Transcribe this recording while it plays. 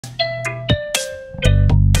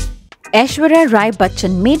Aishwarya Rai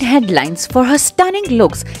Bachchan made headlines for her stunning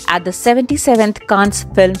looks at the 77th Cannes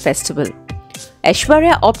Film Festival.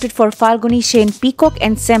 Aishwarya opted for Falguni Sen peacock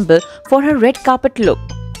ensemble for her red carpet look.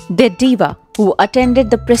 The diva, who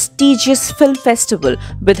attended the prestigious film festival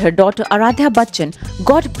with her daughter Aaradhya Bachchan,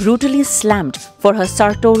 got brutally slammed for her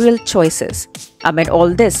sartorial choices. Amid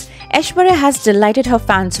all this, Aishwarya has delighted her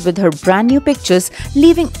fans with her brand new pictures,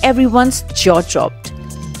 leaving everyone's jaw dropped.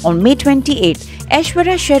 On May 28,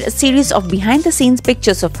 Aishwarya shared a series of behind-the-scenes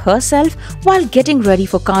pictures of herself while getting ready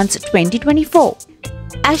for Cannes 2024.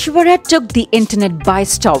 Aishwarya took the internet by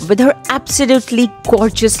storm with her absolutely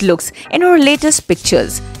gorgeous looks in her latest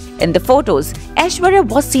pictures. In the photos, Aishwarya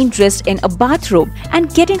was seen dressed in a bathrobe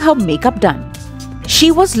and getting her makeup done.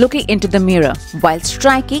 She was looking into the mirror while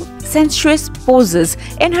striking sensuous poses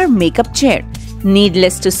in her makeup chair.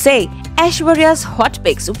 Needless to say, Aishwarya's hot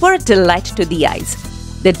pics were a delight to the eyes.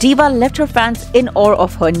 The diva left her fans in awe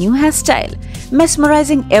of her new hairstyle,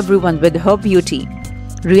 mesmerizing everyone with her beauty.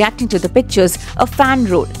 Reacting to the pictures, a fan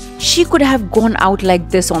wrote, "She could have gone out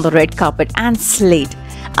like this on the red carpet and slayed."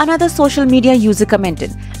 Another social media user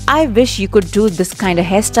commented, "I wish you could do this kind of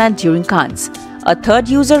hairstyle during Cannes." A third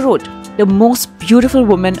user wrote, "The most beautiful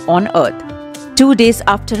woman on earth." 2 days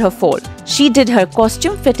after her fall, she did her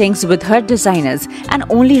costume fittings with her designers and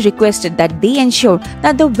only requested that they ensure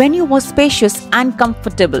that the venue was spacious and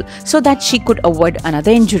comfortable so that she could avoid another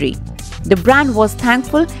injury. The brand was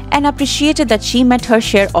thankful and appreciated that she met her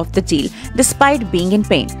share of the deal despite being in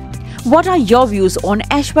pain. What are your views on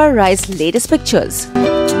Aishwarya Rai's latest pictures?